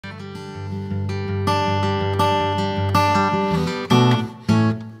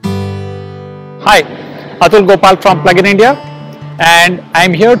Atul Gopal from PluginIndia, and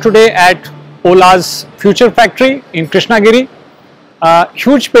I'm here today at OLA's future factory in Krishnagiri.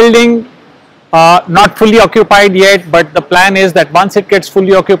 Huge building, not fully occupied yet, but the plan is that once it gets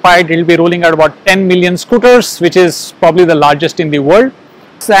fully occupied, it will be rolling out about 10 million scooters, which is probably the largest in the world.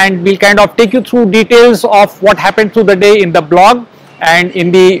 And we'll kind of take you through details of what happened through the day in the blog and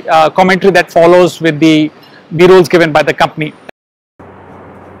in the commentary that follows with the B-rolls given by the company.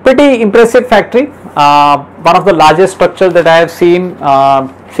 Pretty impressive factory, one of the largest structures that I have seen,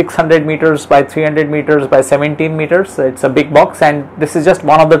 600 meters by 300 meters by 17 meters. It's a big box, and this is just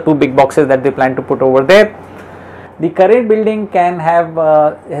one of the two big boxes that they plan to put over there. The current building can have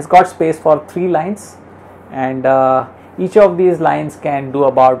has got space for 3 lines, and each of these lines can do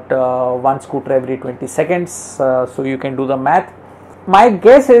about 1 scooter every 20 seconds, so you can do the math. My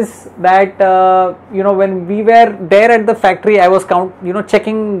guess is that when we were there at the factory, I was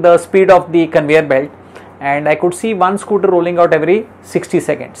checking the speed of the conveyor belt, and I could see 1 scooter rolling out every 60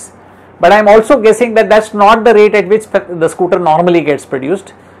 seconds. But I am also guessing that that's not the rate at which the scooter normally gets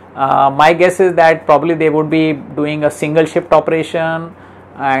produced. My guess is that probably they would be doing a single shift operation,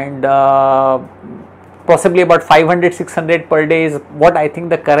 and possibly about 500-600 per day is what I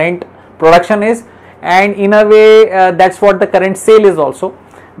think the current production is. And in a way that's what the current sale is also,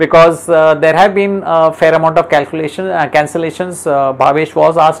 because there have been a fair amount of cancellations. Bhavish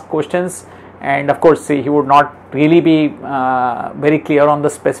was asked questions, and of course he would not really be very clear on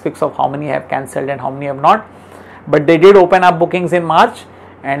the specifics of how many have cancelled and how many have not. But they did open up bookings in March,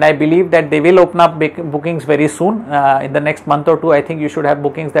 and I believe that they will open up bookings very soon. In the next month or two, I think you should have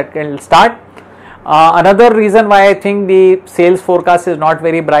bookings that can start. Another reason why I think the sales forecast is not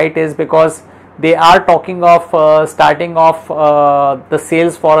very bright is because they are talking of starting off the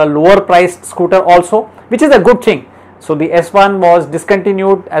sales for a lower priced scooter also, which is a good thing. So the S1 was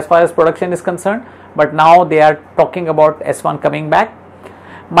discontinued as far as production is concerned, but now they are talking about S1 coming back.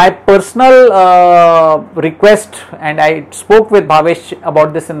 My personal request, and I spoke with Bhavish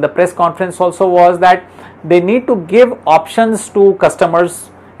about this in the press conference also, was that they need to give options to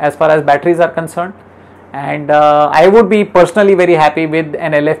customers as far as batteries are concerned, and I would be personally very happy with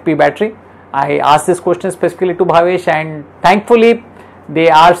an LFP battery. I asked this question specifically to Bhavish, and thankfully they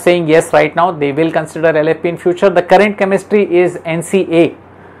are saying yes right now. They will consider LFP in future. The current chemistry is NCA.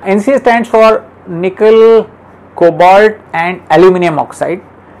 NCA stands for nickel, cobalt and aluminum oxide,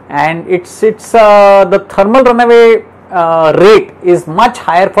 and it's the thermal runaway rate is much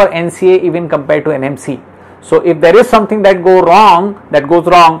higher for NCA even compared to NMC. So if there is something that goes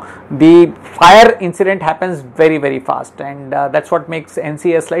wrong, the fire incident happens very, very fast, and that's what makes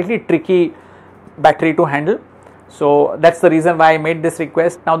NCA a slightly tricky battery to handle. So that's the reason why I made this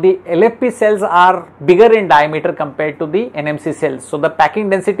request. Now the LFP cells are bigger in diameter compared to the NMC cells, so the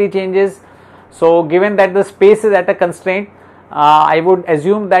packing density changes. So given that the space is at a constraint, I would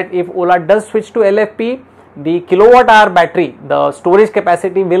assume that if Ola does switch to LFP, the kilowatt hour battery, the storage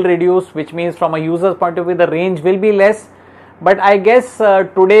capacity will reduce, which means from a user's point of view the range will be less. But I guess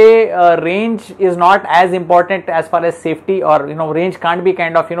today range is not as important as far as safety, or range can't be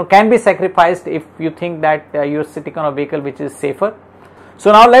can be sacrificed if you think that you're sitting on a vehicle which is safer.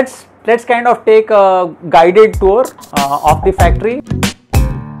 So now let's kind of take a guided tour of the factory.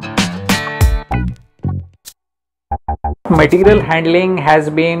 Material handling has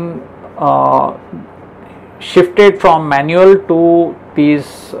been shifted from manual to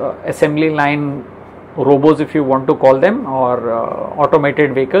these assembly line robos, if you want to call them, or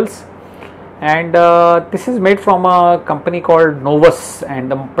automated vehicles, and this is made from a company called Novus,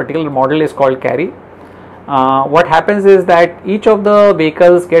 and the particular model is called Carry. What happens is that each of the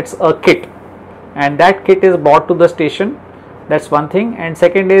vehicles gets a kit, and that kit is brought to the station. That's one thing, and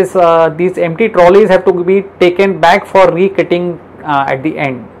second is these empty trolleys have to be taken back for recutting at the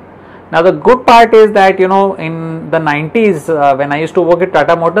end. Now the good part is that in the 90s when I used to work at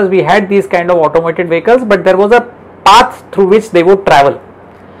Tata Motors, we had these kind of automated vehicles, but there was a path through which they would travel,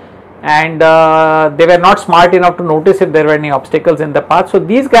 and they were not smart enough to notice if there were any obstacles in the path. So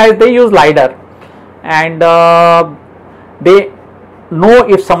these guys, they use LiDAR, and they know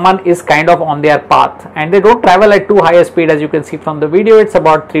if someone is kind of on their path, and they don't travel at too high a speed. As you can see from the video, it's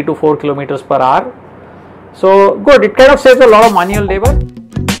about 3 to 4 kilometers per hour. So good, it kind of saves a lot of manual labor.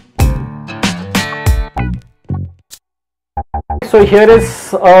 So here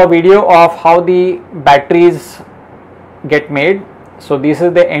is a video of how the batteries get made. So this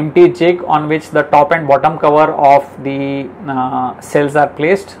is the empty jig on which the top and bottom cover of the cells are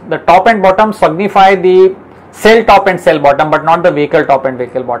placed. The top and bottom signify the cell top and cell bottom, but not the vehicle top and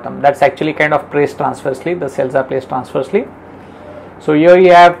vehicle bottom. That's actually kind of placed transversely. The cells are placed transversely. So here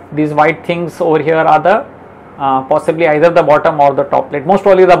you have these white things over here are the possibly either the bottom or the top plate, most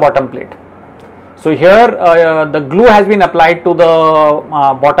probably the bottom plate. So here the glue has been applied to the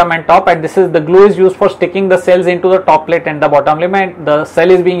bottom and top, and this is the glue is used for sticking the cells into the top plate and the bottom element. The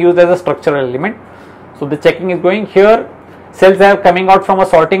cell is being used as a structural element. So the checking is going here. Cells are coming out from a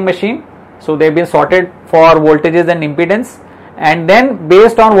sorting machine. So they have been sorted for voltages and impedance, and then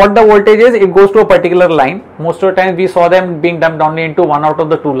based on what the voltage is, it goes to a particular line. Most of the time we saw them being dumped only into one out of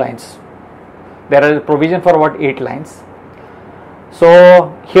the 2 lines. There is provision for about 8 lines.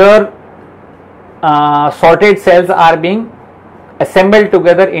 So here sorted cells are being assembled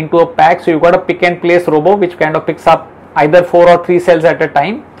together into a pack. So you got a pick and place robo which kind of picks up either 4 or 3 cells at a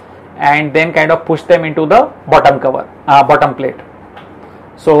time and then kind of push them into the bottom cover, bottom plate.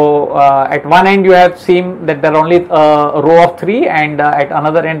 So at one end you have seen that there are only a row of 3, and at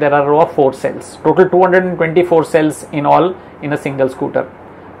another end there are a row of 4 cells. Total 224 cells in all in a single scooter.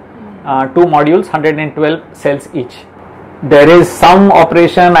 2 modules, 112 cells each. There is some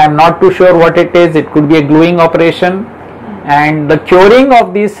operation, I am not too sure what it is. It could be a gluing operation, and the curing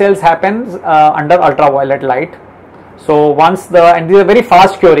of these cells happens under ultraviolet light. So once and these are very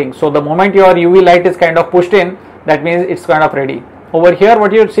fast curing. So the moment your UV light is kind of pushed in, that means it's kind of ready. Over here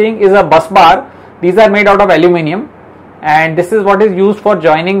what you are seeing is a bus bar. These are made out of aluminium, and this is what is used for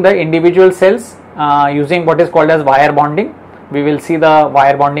joining the individual cells using what is called as wire bonding. We will see the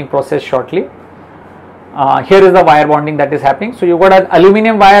wire bonding process shortly. Here is the wire bonding that is happening. So you got an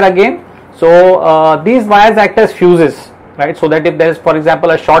aluminium wire again. So these wires act as fuses, right? So that if there is, for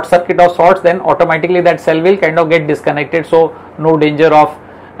example, a short circuit of sorts, then automatically that cell will kind of get disconnected. So no danger of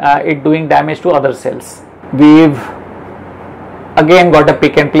it doing damage to other cells. We've again got a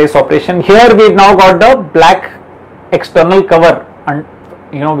pick and place operation. Here we've now got the black external cover,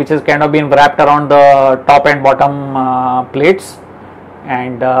 which has kind of been wrapped around the top and bottom plates,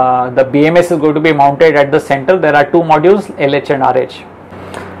 and the BMS is going to be mounted at the center. There are 2 modules, LH and RH.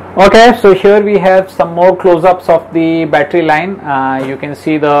 Okay, so here we have some more close-ups of the battery line. You can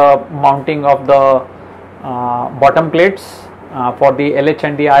see the mounting of the bottom plates for the LH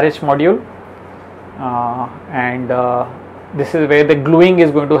and the RH module, and this is where the gluing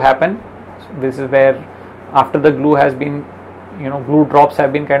is going to happen. So this is where after the glue has been, glue drops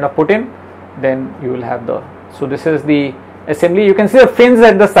have been kind of put in, then you will have the, so this is the assembly. You can see the fins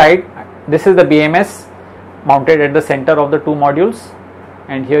at the side. This is the BMS mounted at the center of the 2 modules,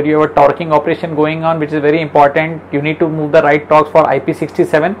 and here you have a torquing operation going on, which is very important. You need to move the right torques for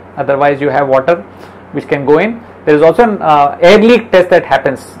IP67, otherwise you have water which can go in. There is also an air leak test that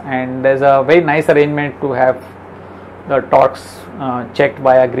happens, and there is a very nice arrangement to have the torques checked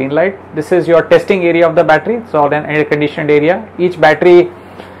by a green light. This is your testing area of the battery. So an air conditioned area. Each battery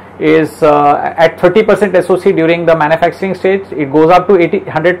is at 30% SOC during the manufacturing stage. It goes up to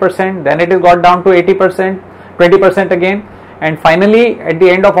 100%, then it is got down to 80%, 20% again, and finally at the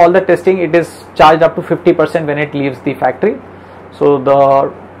end of all the testing it is charged up to 50% when it leaves the factory. So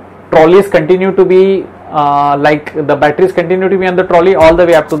the trolleys continue to be the batteries continue to be on the trolley all the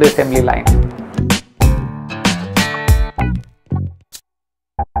way up to the assembly line.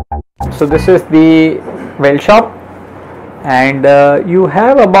 So this is the weld shop, and you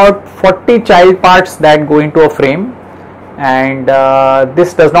have about 40 child parts that go into a frame, and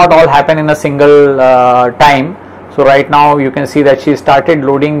this does not all happen in a single time. So right now you can see that she started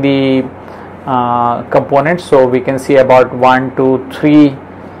loading the components. So we can see about 1, 2, 3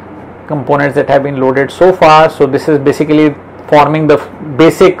 components that have been loaded so far. So this is basically forming the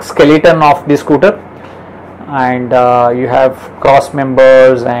basic skeleton of the scooter, and you have cross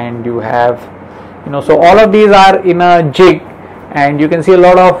members, and you have so all of these are in a jig, and you can see a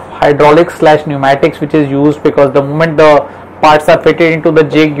lot of hydraulics / pneumatics which is used, because the moment the parts are fitted into the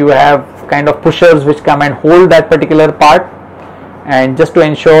jig, you have kind of pushers which come and hold that particular part, and just to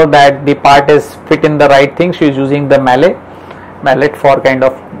ensure that the part is fit in the right thing, she is using the mallet for kind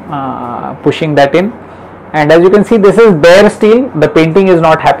of pushing that in. And as you can see, this is bare steel. The painting is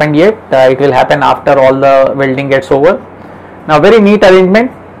not happened yet. It will happen after all the welding gets over. Now very neat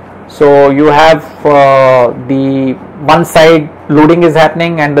arrangement. So you have the one side loading is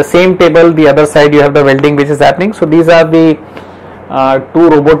happening, and the same table the other side you have the welding which is happening. So these are the 2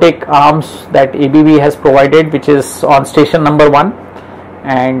 robotic arms that ABB has provided, which is on station number 1,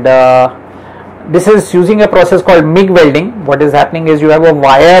 and this is using a process called MIG welding. What is happening is you have a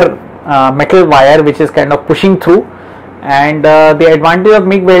wire, metal wire, which is kind of pushing through, and the advantage of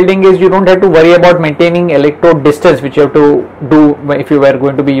MIG welding is you don't have to worry about maintaining electrode distance, which you have to do if you were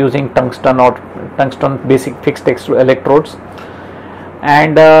going to be using tungsten or tungsten basic fixed electrodes.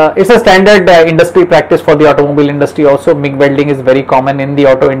 and it's a standard industry practice for the automobile industry also. MIG welding is very common in the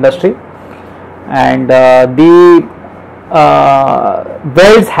auto industry, and the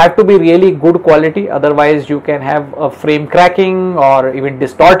welds have to be really good quality, otherwise you can have a frame cracking or even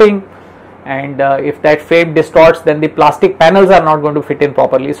distorting, and if that frame distorts, then the plastic panels are not going to fit in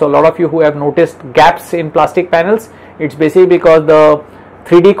properly. So a lot of you who have noticed gaps in plastic panels, it's basically because the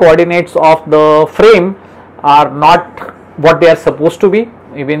 3D coordinates of the frame are not what they are supposed to be.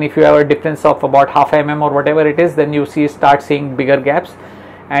 Even if you have a difference of about half mm or whatever it is, then you start seeing bigger gaps,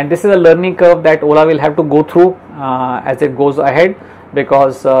 and this is a learning curve that Ola will have to go through as it goes ahead,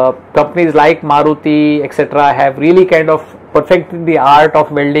 because companies like Maruti etc. have really kind of perfected the art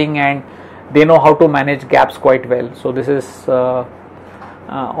of welding, and they know how to manage gaps quite well. So this is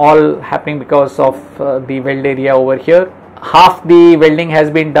all happening because of the weld area over here. Half the welding has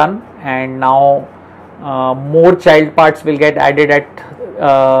been done, and now more child parts will get added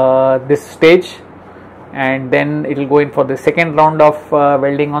at this stage, and then it will go in for the second round of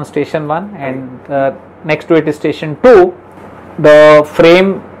welding on station 1, and next to it is station 2. The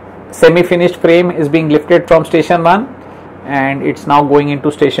frame, semi-finished frame, is being lifted from station 1, and it's now going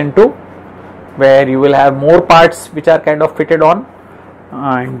into station 2, where you will have more parts which are kind of fitted on,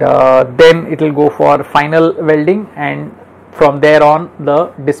 and then it will go for final welding, and from there on the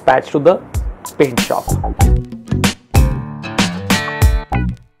dispatch to the paint shop.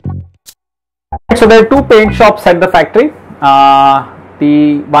 So there are two paint shops at the factory.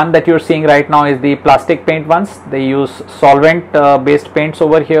 The one that you're seeing right now is the plastic paint ones. They use solvent based paints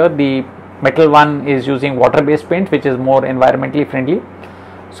over here. The metal one is using water based paints, which is more environmentally friendly.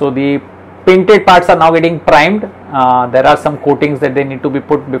 So the painted parts are now getting primed. There are some coatings that they need to be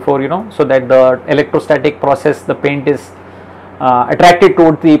put before, so that the electrostatic process, the paint is attracted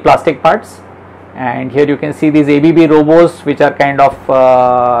towards the plastic parts. And here you can see these ABB robos, which are kind of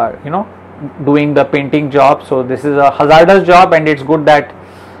doing the painting job. So this is a hazardous job, and it's good that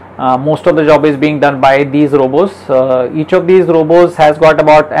most of the job is being done by these robos. Each of these robos has got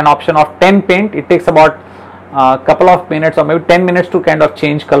about an option of 10 paint. It takes about a couple of minutes or maybe 10 minutes to kind of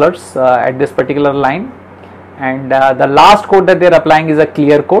change colors at this particular line, and the last coat that they are applying is a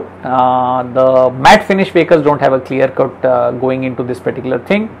clear coat. The matte finish vehicles don't have a clear coat going into this particular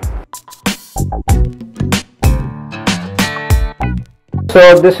thing.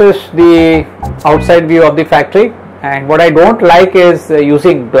 So this is the outside view of the factory, and what I don't like is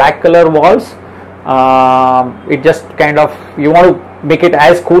using black color walls. It just kind of, you want to make it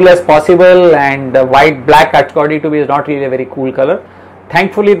as cool as possible, and white black according to me is not really a very cool color.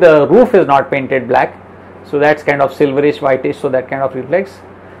 Thankfully the roof is not painted black, so that's kind of silverish whitish, so that kind of reflects.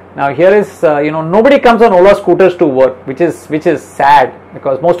 Now here is nobody comes on Ola scooters to work, which is sad,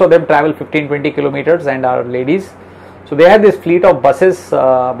 because most of them travel 15-20 kilometers and are ladies. So they have this fleet of buses,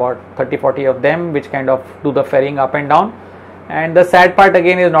 about 30-40 of them, which kind of do the ferrying up and down. And the sad part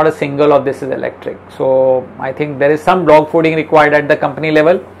again is not a single of this is electric. So I think there is some dog fooding required at the company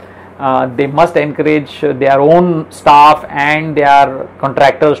level. They must encourage their own staff and their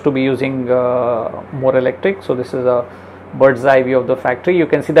contractors to be using more electric. So this is a bird's eye view of the factory. You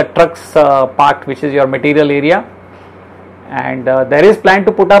can see the trucks parked, which is your material area. And there is plan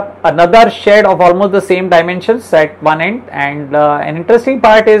to put up another shed of almost the same dimensions at one end. And an interesting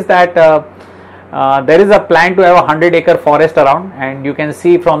part is that there is a plan to have a 100-acre forest around, and you can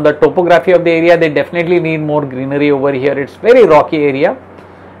see from the topography of the area they definitely need more greenery over here. It's very rocky area,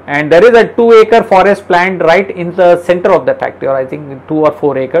 and there is a 2-acre forest planned right in the center of the factory, or I think 2 or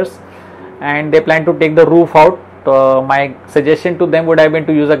 4 acres, and they plan to take the roof out. My suggestion to them would have been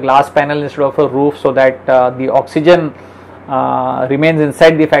to use a glass panel instead of a roof, so that the oxygen remains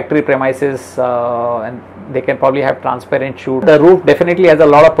inside the factory premises, and they can probably have transparent chute. The roof definitely has a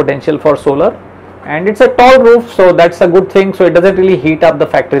lot of potential for solar, and it's a tall roof, so that's a good thing. So it doesn't really heat up the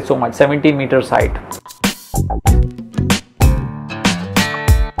factory so much. 17 meters height.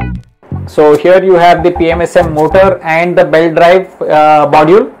 So here you have the PMSM motor and the belt drive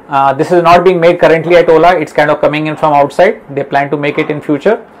module. This is not being made currently at Ola. It's kind of coming in from outside. They plan to make it in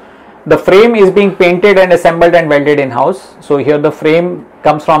future. The frame is being painted and assembled and welded in house. So here the frame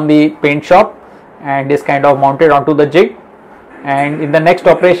comes from the paint shop and is kind of mounted onto the jig. And in the next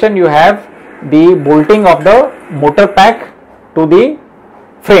operation you have the bolting of the motor pack to the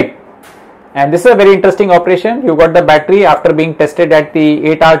frame. And this is a very interesting operation. You got the battery after being tested at the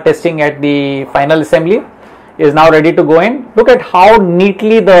 8-hour testing at the final assembly, is now ready to go in. Look at how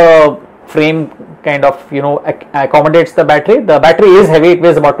neatly the frame kind of accommodates the battery. The battery is heavy, it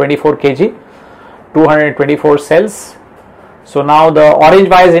weighs about 24 kg, 224 cells. So now the orange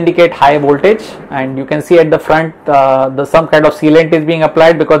wires indicate high voltage, and you can see at the front some kind of sealant is being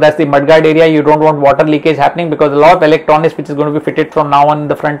applied, because that's the mudguard area. You don't want water leakage happening, because a lot of electronics which is going to be fitted from now on in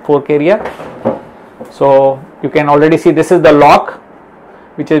the front fork area. So you can already see this is the lock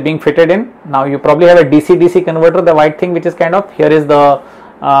which is being fitted in. Now you probably have a DC-DC converter, the white thing which is kind of, here is the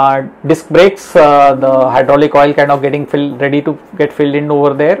disc brakes, the hydraulic oil kind of getting filled, ready to get filled in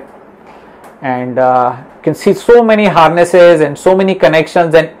over there. And you can see so many harnesses and so many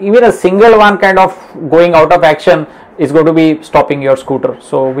connections, and even a single one kind of going out of action is going to be stopping your scooter.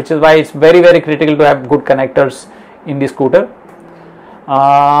 So which is why it's very, very critical to have good connectors in the scooter.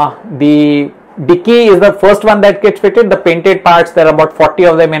 The dicky is the first one that gets fitted. The painted parts, there are about 40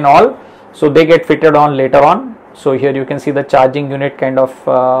 of them in all, so they get fitted on later on. So here you can see the charging unit kind of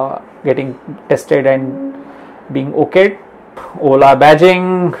getting tested and being okayed. OLA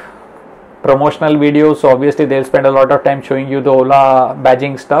badging, promotional videos, so obviously they'll spend a lot of time showing you the OLA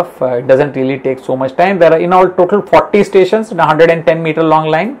badging stuff. It doesn't really take so much time. There are in all total 40 stations in a 110 meter long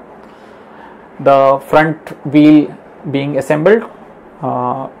line. The front wheel being assembled,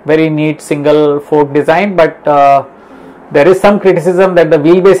 very neat single fork design, but there is some criticism that the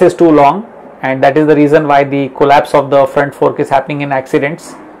wheelbase is too long, and that is the reason why the collapse of the front fork is happening in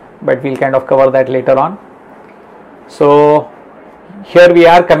accidents, but we'll kind of cover that later on. So here we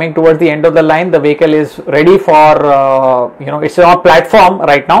are coming towards the end of the line. The vehicle is ready for it's on a platform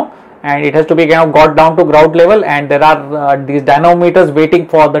right now, and it has to be kind of got down to ground level, and there are these dynamometers waiting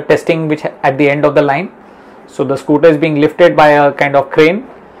for the testing which at the end of the line. So the scooter is being lifted by a kind of crane,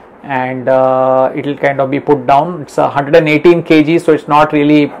 and it will kind of be put down. It's 118 kg, so it's not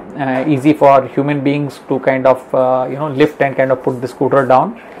really easy for human beings to kind of lift and kind of put the scooter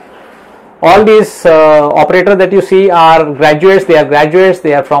down. All these operators that you see are graduates.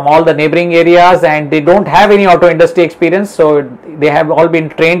 They are from all the neighboring areas, and they don't have any auto industry experience, so they have all been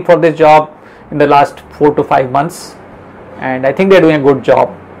trained for this job in the last 4 to 5 months, and I think they're doing a good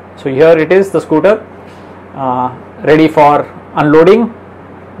job. So here it is, the scooter ready for unloading.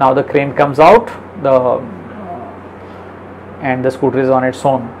 Now the crane comes out, and the scooter is on its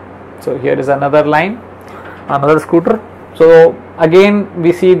own. So here is another line, another scooter. So again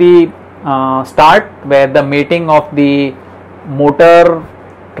we see the start where the mating of the motor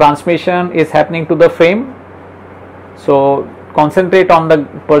transmission is happening to the frame. So concentrate on the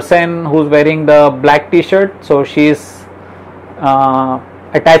person who's wearing the black t-shirt. So she is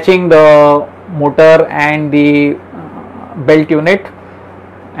attaching the motor and the belt unit,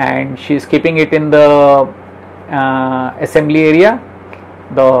 and she is keeping it in the assembly area,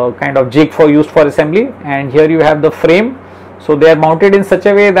 the kind of jig used for assembly. And here you have the frame. So they are mounted in such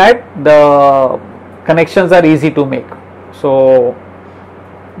a way that the connections are easy to make. So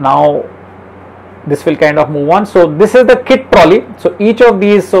now this will kind of move on. So this is the kit trolley. So each of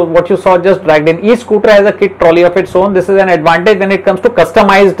these, so what you saw just dragged in, each scooter has a kit trolley of its own. This is an advantage when it comes to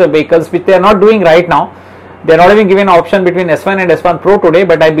customized vehicles, which they are not doing right now. They are not even given option between S1 and S1 Pro today,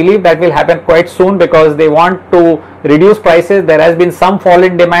 but I believe that will happen quite soon because they want to reduce prices. There has been some fall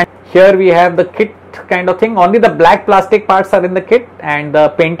in demand. Here we have the kit kind of thing. Only the black plastic parts are in the kit, and the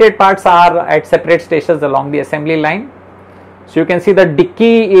painted parts are at separate stations along the assembly line. So you can see the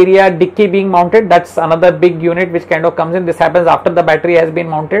dicky being mounted. That's another big unit which kind of comes in. This happens after the battery has been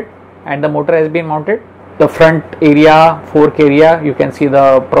mounted and the motor has been mounted. The front area, fork area, you can see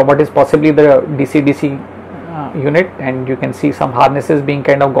what is possibly the DC-DC unit, and you can see some harnesses being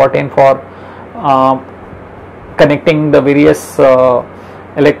kind of got in for connecting the various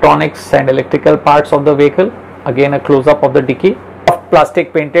electronics and electrical parts of the vehicle. Again, a close-up of the dicky.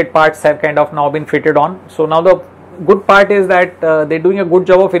 Plastic painted parts have kind of now been fitted on. So now the good part is that they're doing a good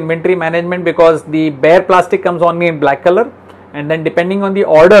job of inventory management, because the bare plastic comes only in black color, and then depending on the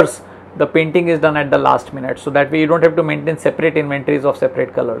orders, the painting is done at the last minute, so that way you don't have to maintain separate inventories of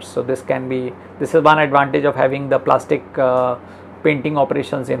separate colors. So this is one advantage of having the plastic painting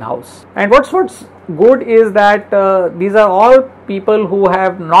operations in house. And what's good is that these are all people who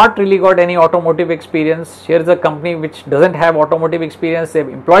have not really got any automotive experience. Here is a company which doesn't have automotive experience. They've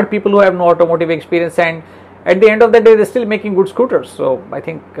employed people who have no automotive experience, and at the end of the day they're still making good scooters. So I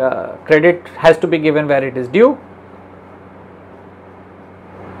think credit has to be given where it is due.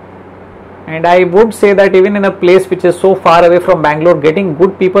 And I would say that even in a place which is so far away from Bangalore, getting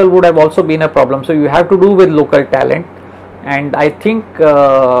good people would have also been a problem. So you have to do with local talent. And I think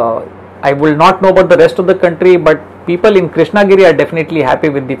I will not know about the rest of the country, but people in Krishnagiri are definitely happy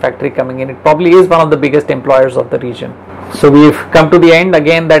with the factory coming in. It probably is one of the biggest employers of the region. So we've come to the end.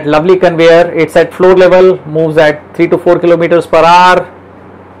 Again, that lovely conveyor, it's at floor level, moves at 3 to 4 kilometers per hour,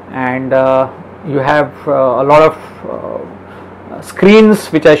 and you have a lot of screens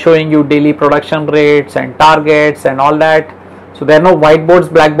which are showing you daily production rates and targets and all that. So there are no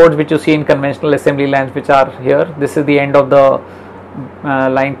whiteboards, blackboards which you see in conventional assembly lines which are here. This is the end of the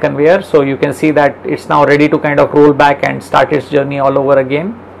line conveyor. So you can see that it's now ready to kind of roll back and start its journey all over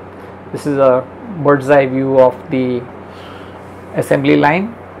again. This is a bird's eye view of the assembly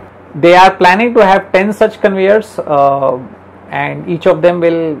line. They are planning to have 10 such conveyors and each of them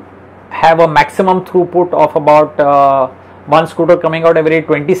will have a maximum throughput of about one scooter coming out every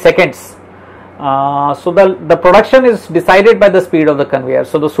 20 seconds. So the production is decided by the speed of the conveyor.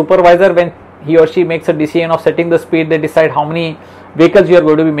 So the supervisor, when he or she makes a decision of setting the speed, they decide how many vehicles you are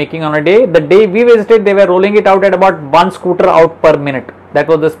going to be making on a day. The day we visited, they were rolling it out at about one scooter out per minute. That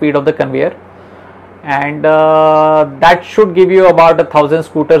was the speed of the conveyor, and that should give you about 1,000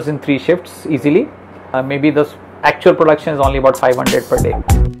 scooters in 3 shifts easily. Maybe the actual production is only about 500 per day.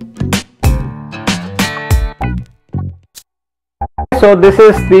 So this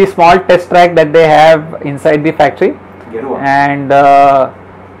is the small test track that they have inside the factory, and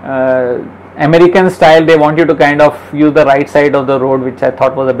American style, they want you to kind of use the right side of the road, which I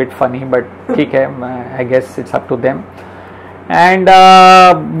thought was a bit funny, but okay, I guess it's up to them. And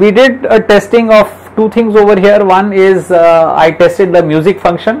we did a testing of 2 things over here. One is I tested the music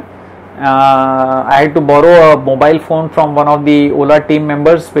function. I had to borrow a mobile phone from one of the Ola team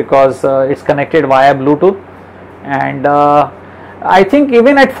members because it's connected via Bluetooth, and I think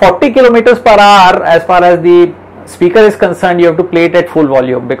even at 40 kilometers per hour, as far as the speaker is concerned, you have to play it at full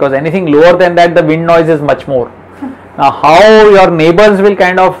volume, because anything lower than that, the wind noise is much more. Now, how your neighbors will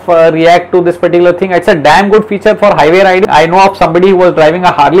kind of react to this particular thing, it's a damn good feature for highway riding. I know of somebody who was driving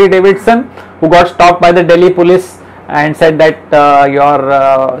a Harley Davidson who got stopped by the Delhi police and said that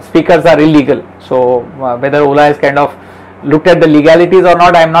your speakers are illegal. So whether Ola has kind of looked at the legalities or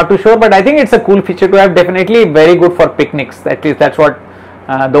not, I am not too sure, but I think it's a cool feature to have. Definitely very good for picnics. At least that's what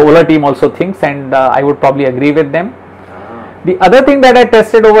the Ola team also thinks, and I would probably agree with them. The other thing that I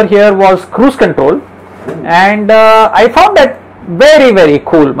tested over here was cruise control, and I found that very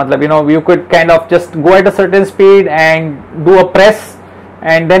cool. Matlab, you know, you could kind of just go at a certain speed and do a press,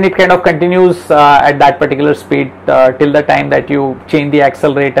 and then it kind of continues at that particular speed till the time that you change the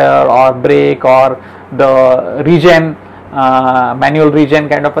accelerator or brake or the regen, manual regen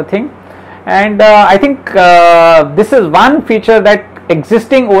kind of a thing. And I think this is one feature that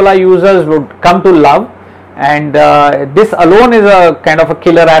existing Ola users would come to love, and this alone is a kind of a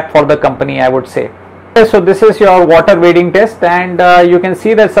killer app for the company, I would say. So this is your water wading test, and you can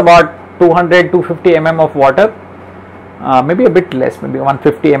see that's about 200-250 mm of water, maybe a bit less, maybe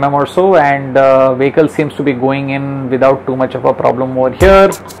 150 mm or so, and vehicle seems to be going in without too much of a problem over here.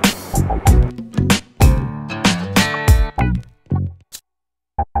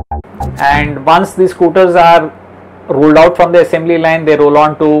 And once the scooters are rolled out from the assembly line, they roll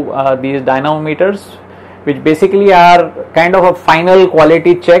on to these dynamometers, which basically are kind of a final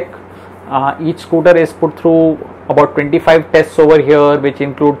quality check. Each scooter is put through about 25 tests over here, which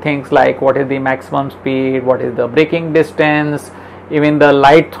include things like what is the maximum speed, what is the braking distance, even the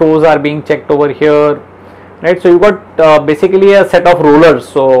light throws are being checked over here, right? So you got basically a set of rollers.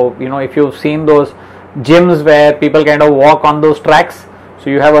 So you know, if you've seen those gyms where people kind of walk on those tracks, so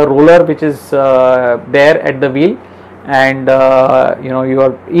you have a roller which is there at the wheel, and you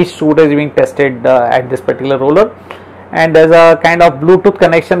know, each scooter is being tested at this particular roller, and there's a kind of Bluetooth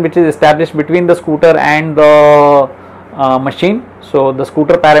connection which is established between the scooter and the machine. So the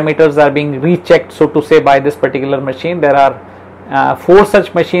scooter parameters are being rechecked, so to say, by this particular machine. There are 4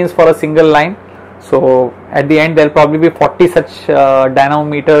 such machines for a single line. So at the end there will probably be 40 such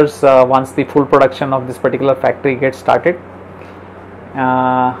dynamometers once the full production of this particular factory gets started.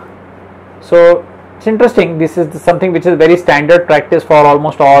 So it's interesting. This is something which is very standard practice for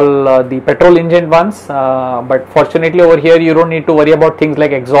almost all the petrol engine ones, but fortunately over here you don't need to worry about things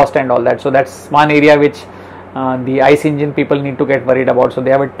like exhaust and all that. So that's one area which the ICE engine people need to get worried about. So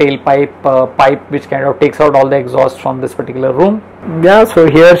they have a tailpipe pipe which kind of takes out all the exhaust from this particular room. Yeah, so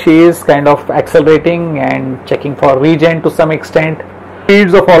here she is kind of accelerating and checking for regen to some extent.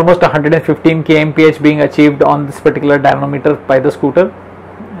 Speeds of almost 115 kmph being achieved on this particular dynamometer by the scooter,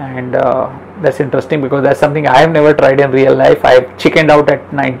 and that's interesting because that's something I have never tried in real life. I've chickened out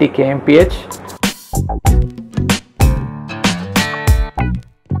at 90 kmph.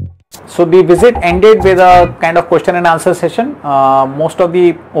 So the visit ended with a kind of question and answer session. Most of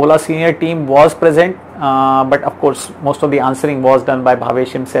the Ola senior team was present, but of course most of the answering was done by Bhavish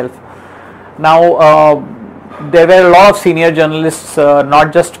himself. Now there were a lot of senior journalists,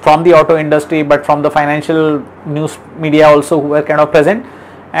 not just from the auto industry but from the financial news media also, who were kind of present,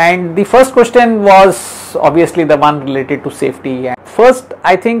 And the first question was obviously the one related to safety. And first,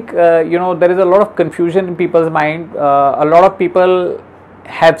 I think there is a lot of confusion in people's mind. A lot of people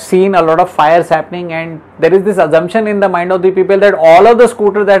have seen a lot of fires happening, and there is this assumption in the mind of the people that all of the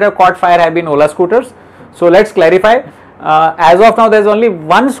scooters that have caught fire have been Ola scooters. So let's clarify. As of now, there is only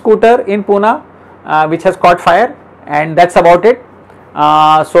one scooter in Pune which has caught fire, and that's about it.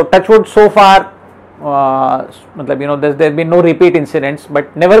 So touch wood, so far there have been no repeat incidents,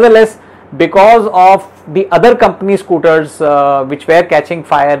 but nevertheless, because of the other company scooters which were catching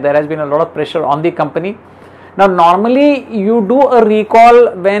fire, there has been a lot of pressure on the company. Now normally you do a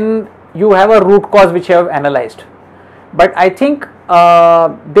recall when you have a root cause which you have analyzed, but I think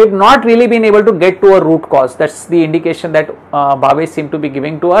they've not really been able to get to a root cause. That's the indication that Bhavish seemed to be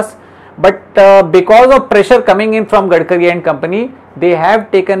giving to us. But because of pressure coming in from Gadkari and company, they have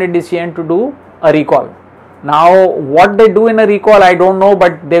taken a decision to do a recall. Now what they do in a recall, I don't know,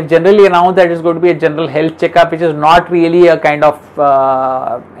 but they've generally announced that it's going to be a general health checkup, which is not really a kind of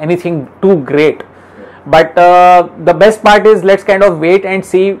anything too great. But the best part is, let's kind of wait and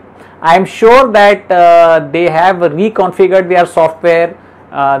see. I am sure that they have reconfigured their software.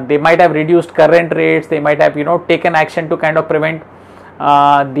 They might have reduced current rates. They might have taken action to kind of prevent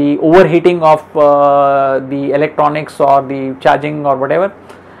the overheating of the electronics or the charging or whatever.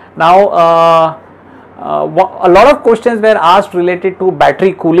 Now a lot of questions were asked related to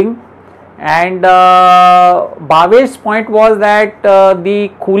battery cooling, and Bhavish's point was that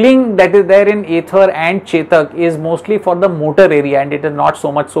the cooling that is there in Ather and Chetak is mostly for the motor area, and it is not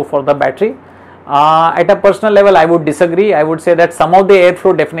so much so for the battery. At a personal level, I would disagree. I would say that some of the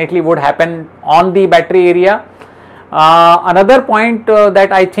airflow definitely would happen on the battery area. Another point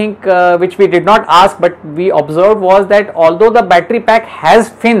that I think which we did not ask but we observed was that although the battery pack has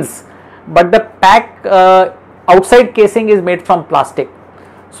fins, but the pack outside casing is made from plastic.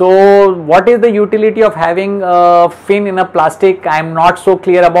 So what is the utility of having a fin in a plastic? I am not so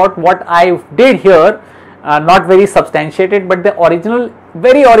clear about. What I did here, not very substantiated, but the original,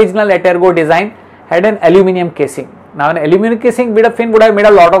 very original Etergo design had an aluminium casing. Now an aluminium casing with a fin would have made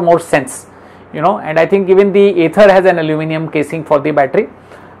a lot of more sense, and I think even the Ather has an aluminium casing for the battery.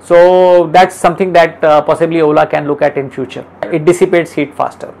 So that's something that possibly Ola can look at in future. It dissipates heat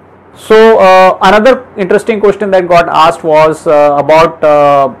faster. So another interesting question that got asked was about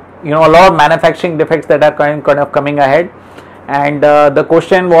a lot of manufacturing defects that are kind of coming ahead, and the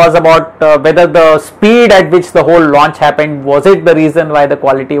question was about whether the speed at which the whole launch happened, was it the reason why the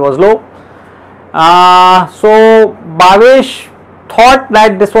quality was low. So Bhavish thought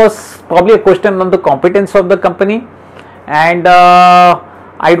that this was probably a question on the competence of the company, and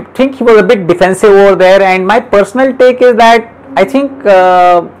I think he was a bit defensive over there, and my personal take is that I think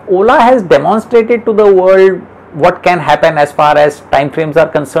Ola has demonstrated to the world what can happen as far as time frames are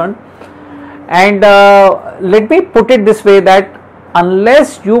concerned. And let me put it this way, that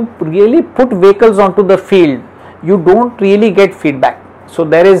unless you really put vehicles onto the field, you don't really get feedback. So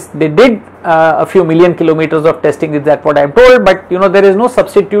they did a few million kilometers of testing, is that what I am told, but there is no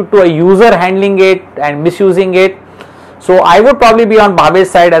substitute to a user handling it and misusing it. So I would probably be on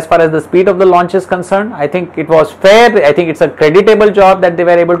Bhavish's side as far as the speed of the launch is concerned. I think it was fair. I think it's a creditable job that they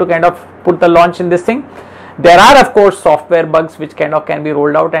were able to kind of put the launch in this thing. There are of course software bugs which kind of can be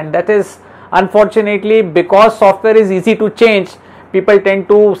rolled out, and that is unfortunately, because software is easy to change, people tend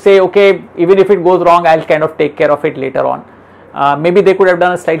to say, okay, even if it goes wrong, I'll kind of take care of it later on. Maybe they could have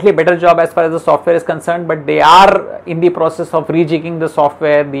done a slightly better job as far as the software is concerned, but they are in the process of rejigging the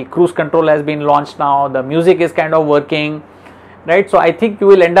software. The cruise control has been launched now, the music is kind of working, right? So I think you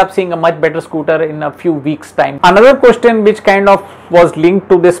will end up seeing a much better scooter in a few weeks time. Another question which kind of was linked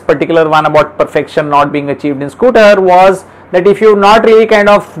to this particular one about perfection not being achieved in scooter was that if you've not really kind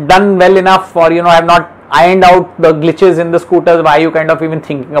of done well enough, or have not ironed out the glitches in the scooters, why are you kind of even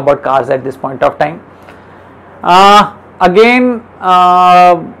thinking about cars at this point of time? Again,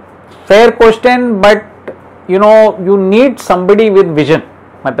 fair question, but you need somebody with vision.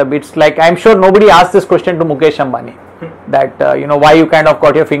 It's like, I'm sure nobody asked this question to Mukesh Ambani, that why you kind of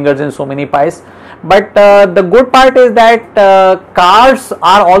got your fingers in so many pies. But the good part is that cars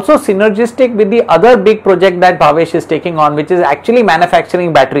are also synergistic with the other big project that Bhavish is taking on, which is actually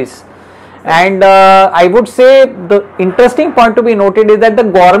manufacturing batteries. And I would say the interesting point to be noted is that the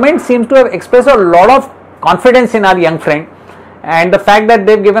government seems to have expressed a lot of confidence in our young friend, and the fact that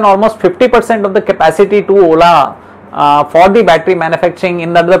they've given almost 50% of the capacity to Ola for the battery manufacturing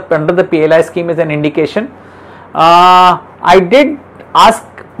under the PLI scheme is an indication. I did ask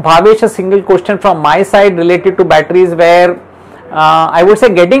Bhavish a single question from my side related to batteries, where I would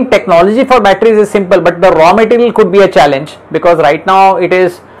say getting technology for batteries is simple, but the raw material could be a challenge, because right now it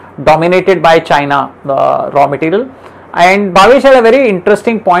is dominated by China, the raw material. And Bhavish had a very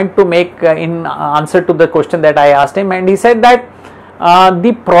interesting point to make in answer to the question that I asked him, and he said that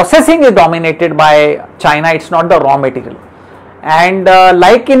the processing is dominated by China, it's not the raw material. And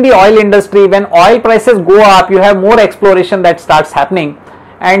like in the oil industry, when oil prices go up, you have more exploration that starts happening.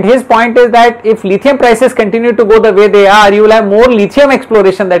 And his point is that if lithium prices continue to go the way they are, you will have more lithium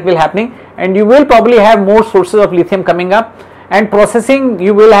exploration that will happening, and you will probably have more sources of lithium coming up, and processing,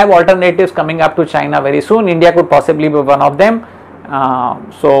 you will have alternatives coming up to China very soon. India could possibly be one of them.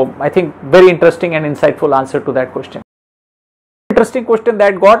 So I think very interesting and insightful answer to that question. Interesting question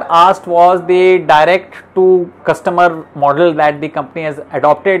that got asked was the direct to customer model that the company has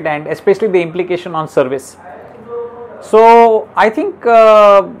adopted, and especially the implication on service. So I think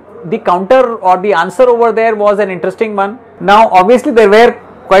the counter or the answer over there was an interesting one. Now obviously there were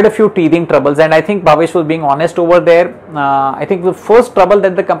quite a few teething troubles, and I think Bhavish was being honest over there. I think the first trouble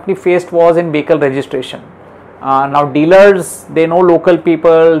that the company faced was in vehicle registration. Now dealers, they know local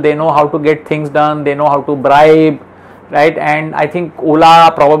people, they know how to get things done, they know how to bribe, right? And I think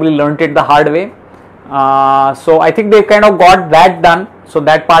Ola probably learnt it the hard way. So I think they kind of got that done. So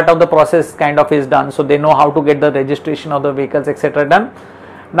that part of the process kind of is done. So they know how to get the registration of the vehicles, etc. done.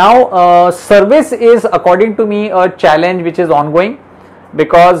 Now service is, according to me, a challenge which is ongoing,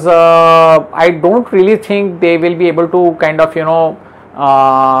 because I don't really think they will be able to kind of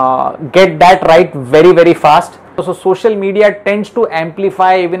get that right very fast. So social media tends to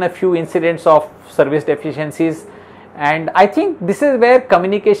amplify even a few incidents of service deficiencies. And I think this is where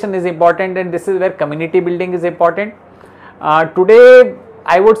communication is important, and this is where community building is important. Today,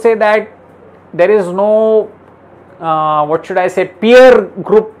 I would say that there is no, what should I say, peer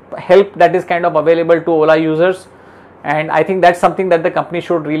group help that is kind of available to Ola users. And I think that's something that the company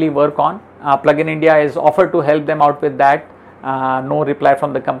should really work on. PluginIndia is offered to help them out with that. No reply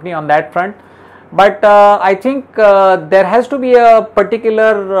from the company on that front. But I think there has to be a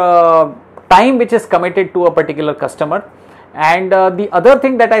particular time which is committed to a particular customer. And the other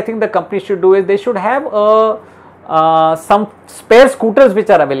thing that I think the company should do is they should have some spare scooters which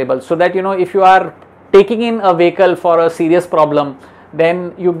are available, so that if you are taking in a vehicle for a serious problem,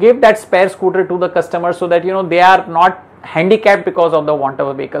 then you give that spare scooter to the customer, so that they are not handicapped because of the want of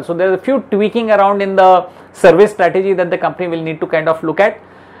a vehicle. So there are a few tweaking around in the service strategy that the company will need to kind of look at,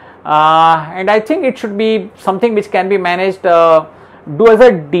 and I think it should be something which can be managed. Do as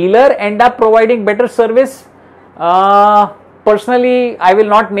a dealer end up providing better service? Personally, I will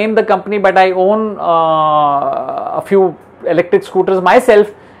not name the company, but I own a few electric scooters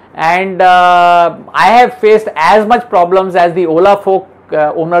myself, and I have faced as much problems as the Ola folk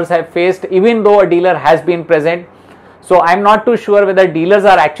owners have faced, even though a dealer has been present. So I'm not too sure whether dealers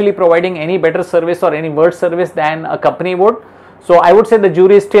are actually providing any better service or any worse service than a company would. So I would say the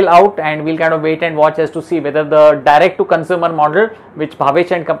jury is still out, and we'll kind of wait and watch as to see whether the direct to consumer model, which Bhavish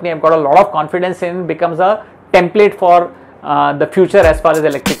and company have got a lot of confidence in, becomes a template for the future as far as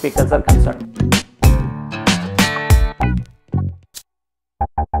electric vehicles are concerned.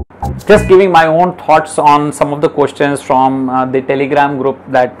 Just giving my own thoughts on some of the questions from the Telegram group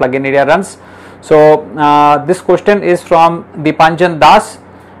that PluginIndia runs. So this question is from Dipanjan Das,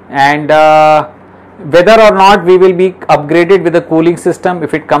 and whether or not we will be upgraded with the cooling system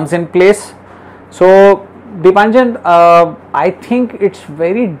if it comes in place. So Dipanjan, I think it's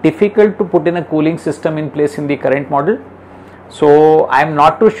very difficult to put in a cooling system in place in the current model. So I'm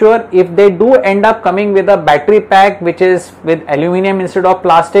not too sure. If they do end up coming with a battery pack which is with aluminum instead of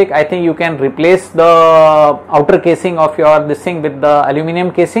plastic, I think you can replace the outer casing of your this thing with the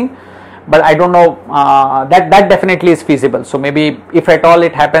aluminum casing. But I don't know, that definitely is feasible. So maybe if at all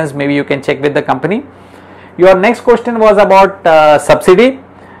it happens, maybe you can check with the company. Your next question was about subsidy,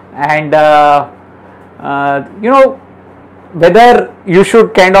 and whether you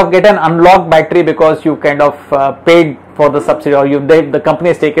should kind of get an unlocked battery because you kind of paid for the subsidy, or the company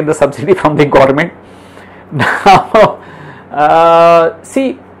has taken the subsidy from the government. Now,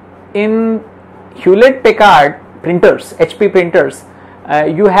 see, in Hewlett Packard printers, HP printers,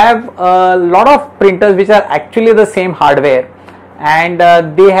 you have a lot of printers which are actually the same hardware, and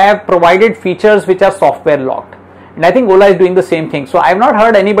they have provided features which are software locked, and I think Ola is doing the same thing. So I have not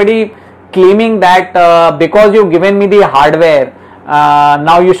heard anybody claiming that because you've given me the hardware,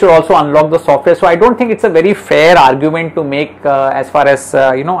 now you should also unlock the software. So I don't think it's a very fair argument to make as far as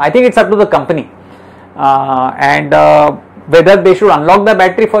I think it's up to the company, and whether they should unlock the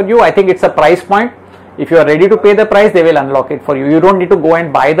battery for you. I think it's a price point. If you are ready to pay the price, they will unlock it for you. You don't need to go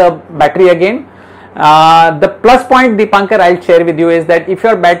and buy the battery again. The plus point, Deepankar, I'll share with you is that if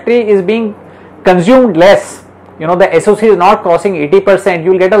your battery is being consumed less, you know, the SOC is not crossing 80%,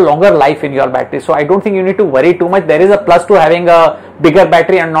 you'll get a longer life in your battery. So I don't think you need to worry too much. There is a plus to having a bigger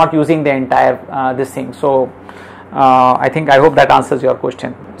battery and not using the entire this thing. So I hope that answers your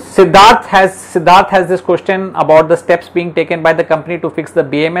question. Siddharth has this question about the steps being taken by the company to fix the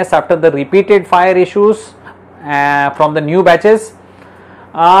BMS after the repeated fire issues from the new batches.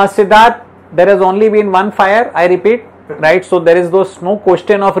 Siddharth, there has only been one fire, I repeat, right? So there is no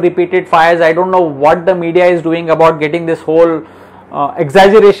question of repeated fires. I don't know what the media is doing about getting this whole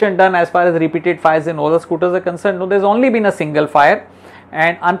exaggeration done as far as repeated fires in OLA scooters are concerned. No, there's only been a single fire,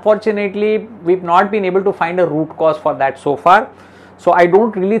 and unfortunately we've not been able to find a root cause for that so far. So I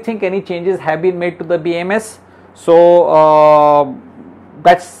don't really think any changes have been made to the BMS. So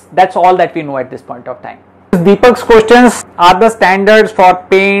that's all that we know at this point of time. Deepak's questions: are the standards for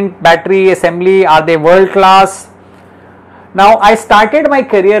paint, battery assembly, are they world class? Now, I started my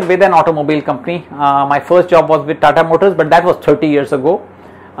career with an automobile company. My first job was with Tata Motors, but that was 30 years ago.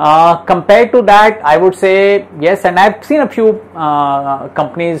 Compared to that, I would say yes, and I've seen a few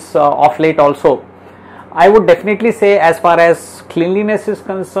companies of late also. I would definitely say, as far as cleanliness is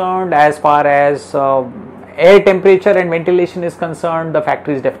concerned, as far as air temperature and ventilation is concerned, the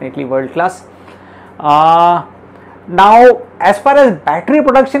factory is definitely world class. Now, as far as battery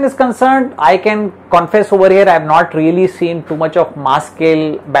production is concerned, I can confess over here I have not really seen too much of mass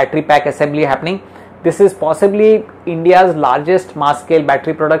scale battery pack assembly happening. This is possibly India's largest mass scale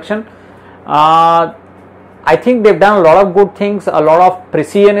battery production. I think they've done a lot of good things. A lot of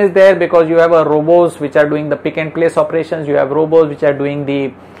precision is there because you have robos which are doing the pick and place operations. You have robos which are doing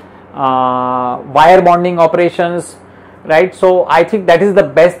the wire bonding operations, right? So I think that is the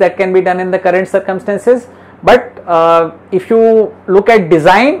best that can be done in the current circumstances. But if you look at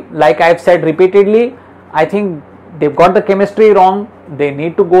design, like I've said repeatedly, I think they've got the chemistry wrong. They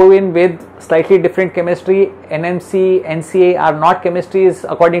need to go in with slightly different chemistry. NMC, NCA are not chemistries,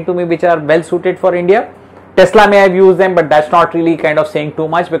 according to me, which are well suited for India. Tesla may have used them, but that's not really kind of saying too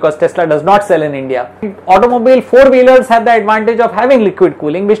much because Tesla does not sell in India. Automobile four-wheelers have the advantage of having liquid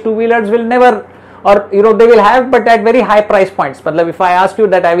cooling, which two-wheelers will never, or you know, they will have, but at very high price points. But if I ask you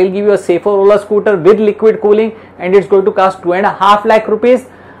that I will give you a safer OLA scooter with liquid cooling and it's going to cost 2.5 lakh rupees,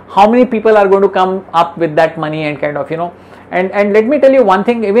 how many people are going to come up with that money and kind of, you know, and let me tell you one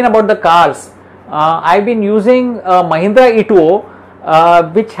thing, even about the cars. I've been using Mahindra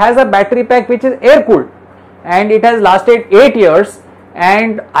E2O, which has a battery pack which is air cooled, and it has lasted 8 years.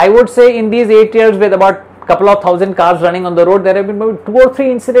 And I would say in these 8 years, with about couple of thousand cars running on the road, there have been maybe 2 or 3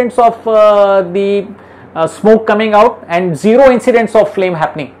 incidents of the smoke coming out and 0 incidents of flame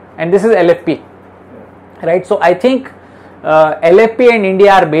happening, and this is LFP, right? So I think LFP and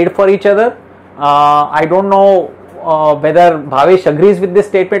India are made for each other. I don't know whether Bhavish agrees with this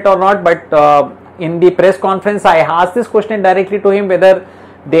statement or not, but in the press conference I asked this question directly to him whether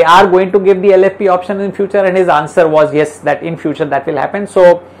they are going to give the LFP option in future, and his answer was yes, that in future that will happen.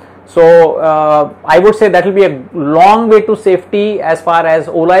 So I would say that will be a long way to safety as far as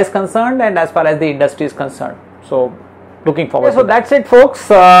OLA is concerned and as far as the industry is concerned. So looking forward. Okay, so that's it, folks.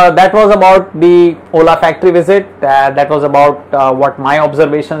 That was about the OLA factory visit. That was about what my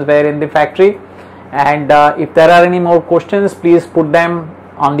observations were in the factory. And if there are any more questions, please put them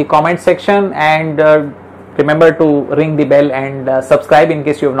on the comment section, and remember to ring the bell and subscribe in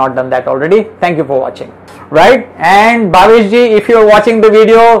case you have not done that already. Thank you for watching. Right, and Bhavish ji, if you are watching the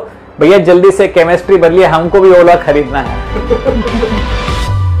video, भैया जल्दी से chemistry बदलिए, हमको भी ओला खरीदना है.